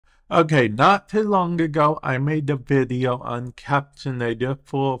Okay, not too long ago, I made a video on Captionator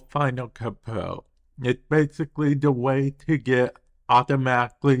for Final Cut Pro. It's basically the way to get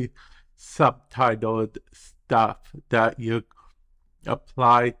automatically subtitled stuff that you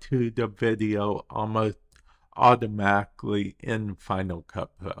apply to the video almost automatically in Final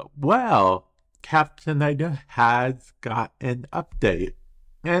Cut Pro. Well, Captionator has got an update,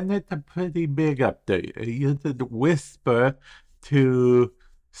 and it's a pretty big update. It uses Whisper to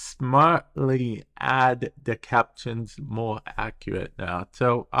smartly add the captions more accurate now.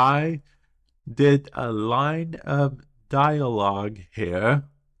 So I did a line of dialogue here,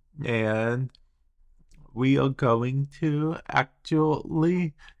 and we are going to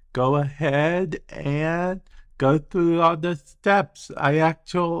actually go ahead and go through all the steps. I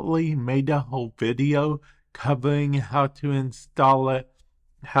actually made a whole video covering how to install it,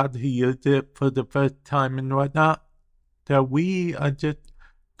 how to use it for the first time and whatnot. So we are just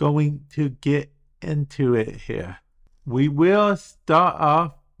going to get into it here. We will start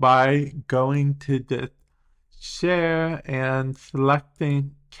off by going to the share and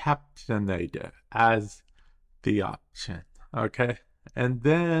selecting Captionator as the option, okay? And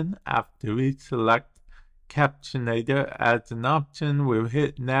then after we select Captionator as an option, we'll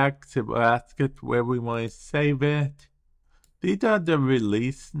hit next. It will ask us where we want to save it. These are the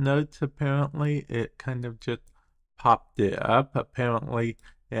release notes, apparently. It kind of just popped it up. Apparently,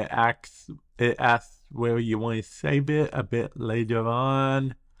 it asks where you want to save it a bit later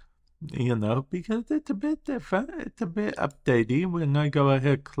on, you know, because it's a bit different. It's a bit updated. We're going to go ahead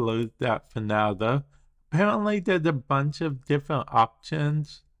and close that for now, though. Apparently, there's a bunch of different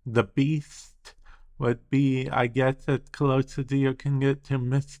options. The Beast would be, I guess, as close as you can get to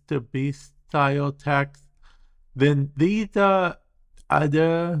Mr. Beast style text. Then these are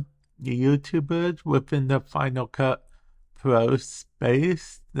other YouTubers within the Final Cut Pro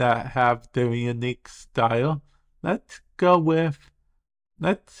space that have their unique style. Let's just go with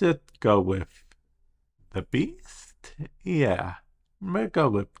the Beast. Yeah, we'll go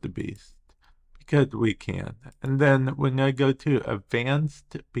with the Beast because we can. And then we're gonna go to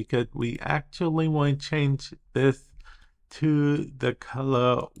Advanced because we actually want to change this to the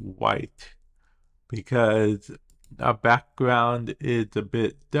color white because our background is a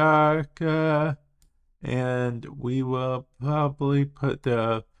bit darker, and we will probably put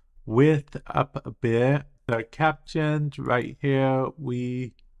the width up a bit. The captions right here,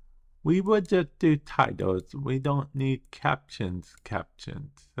 we would just do titles. We don't need captions.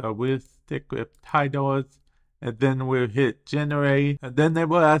 So we'll stick with titles, and then we'll hit generate, and then they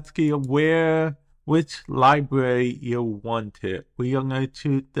will ask you which library you want it. We are going to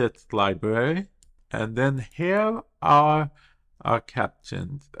choose this library, and then here are our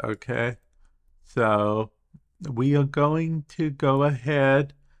captions, okay? So we are going to go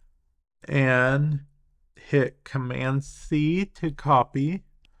ahead and hit Command C to copy,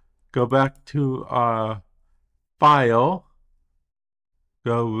 go back to our file,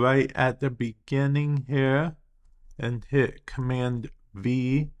 go right at the beginning here, and hit Command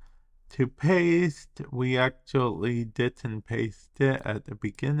V to paste. We actually didn't paste it at the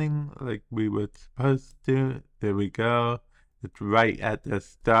beginning like we were supposed to. There we go. It's right at the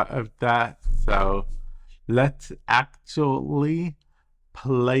start of that. So let's actually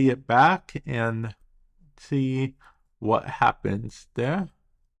play it back and see what happens there.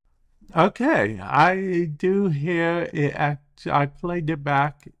 Okay, I do hear it. I played it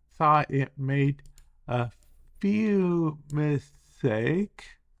back, thought it made a few mistakes,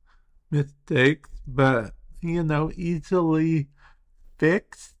 but you know, easily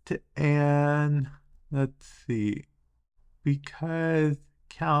fixed. And let's see, because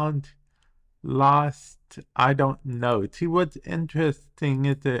count lost, I don't know. See, what's interesting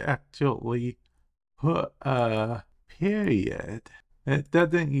is it actually put a period. It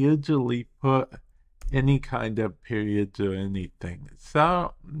doesn't usually put any kind of periods or anything.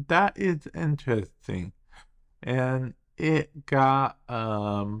 So that is interesting. And it got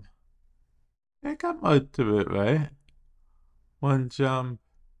most of it right. One jump,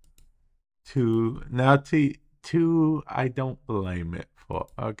 two. Now see, two I don't blame it for.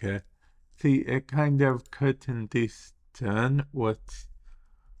 Okay. See, it kind of couldn't discern which,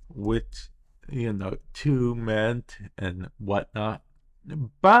 you know, two meant and whatnot.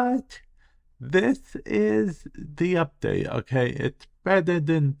 But this is the update, okay? It's better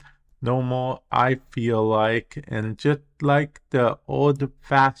than normal, I feel like. And just like the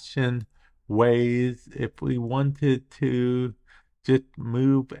old-fashioned ways, if we wanted to just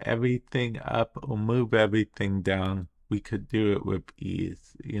move everything up or move everything down, we could do it with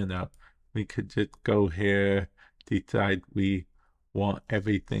ease, you know. We could just go here, decide we want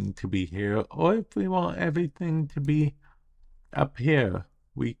everything to be here, or if we want everything to be up here,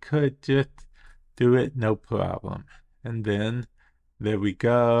 we could just do it no problem. And then there we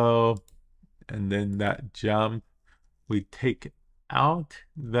go. And then that jump, we take out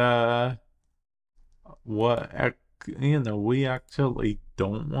the what we actually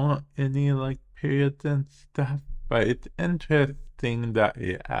don't want any like periods and stuff, but it's interesting that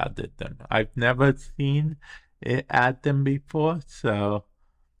it added them. I've never seen it add them before, so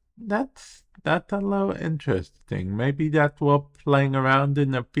that's a little interesting. Maybe that's worth playing around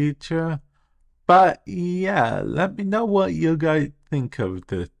in the future. But yeah, let me know what you guys think of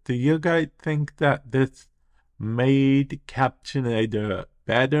this. Do you guys think that this made Captionator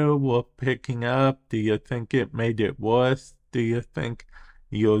better with picking up? Do you think it made it worse? Do you think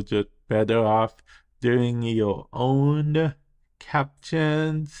you're just better off doing your own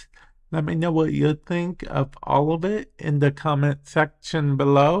captions? Let me know what you think of all of it in the comment section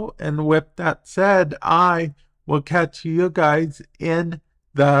below. And with that said, I will catch you guys in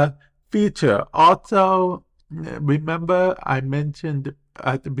the future. Also, remember I mentioned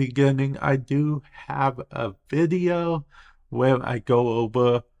at the beginning, I do have a video where I go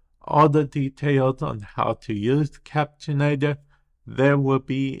over all the details on how to use Captionator. There will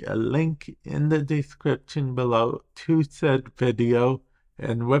be a link in the description below to said video.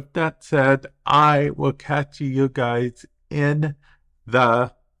 And with that said, I will catch you guys in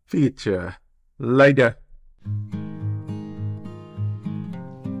the future. Later.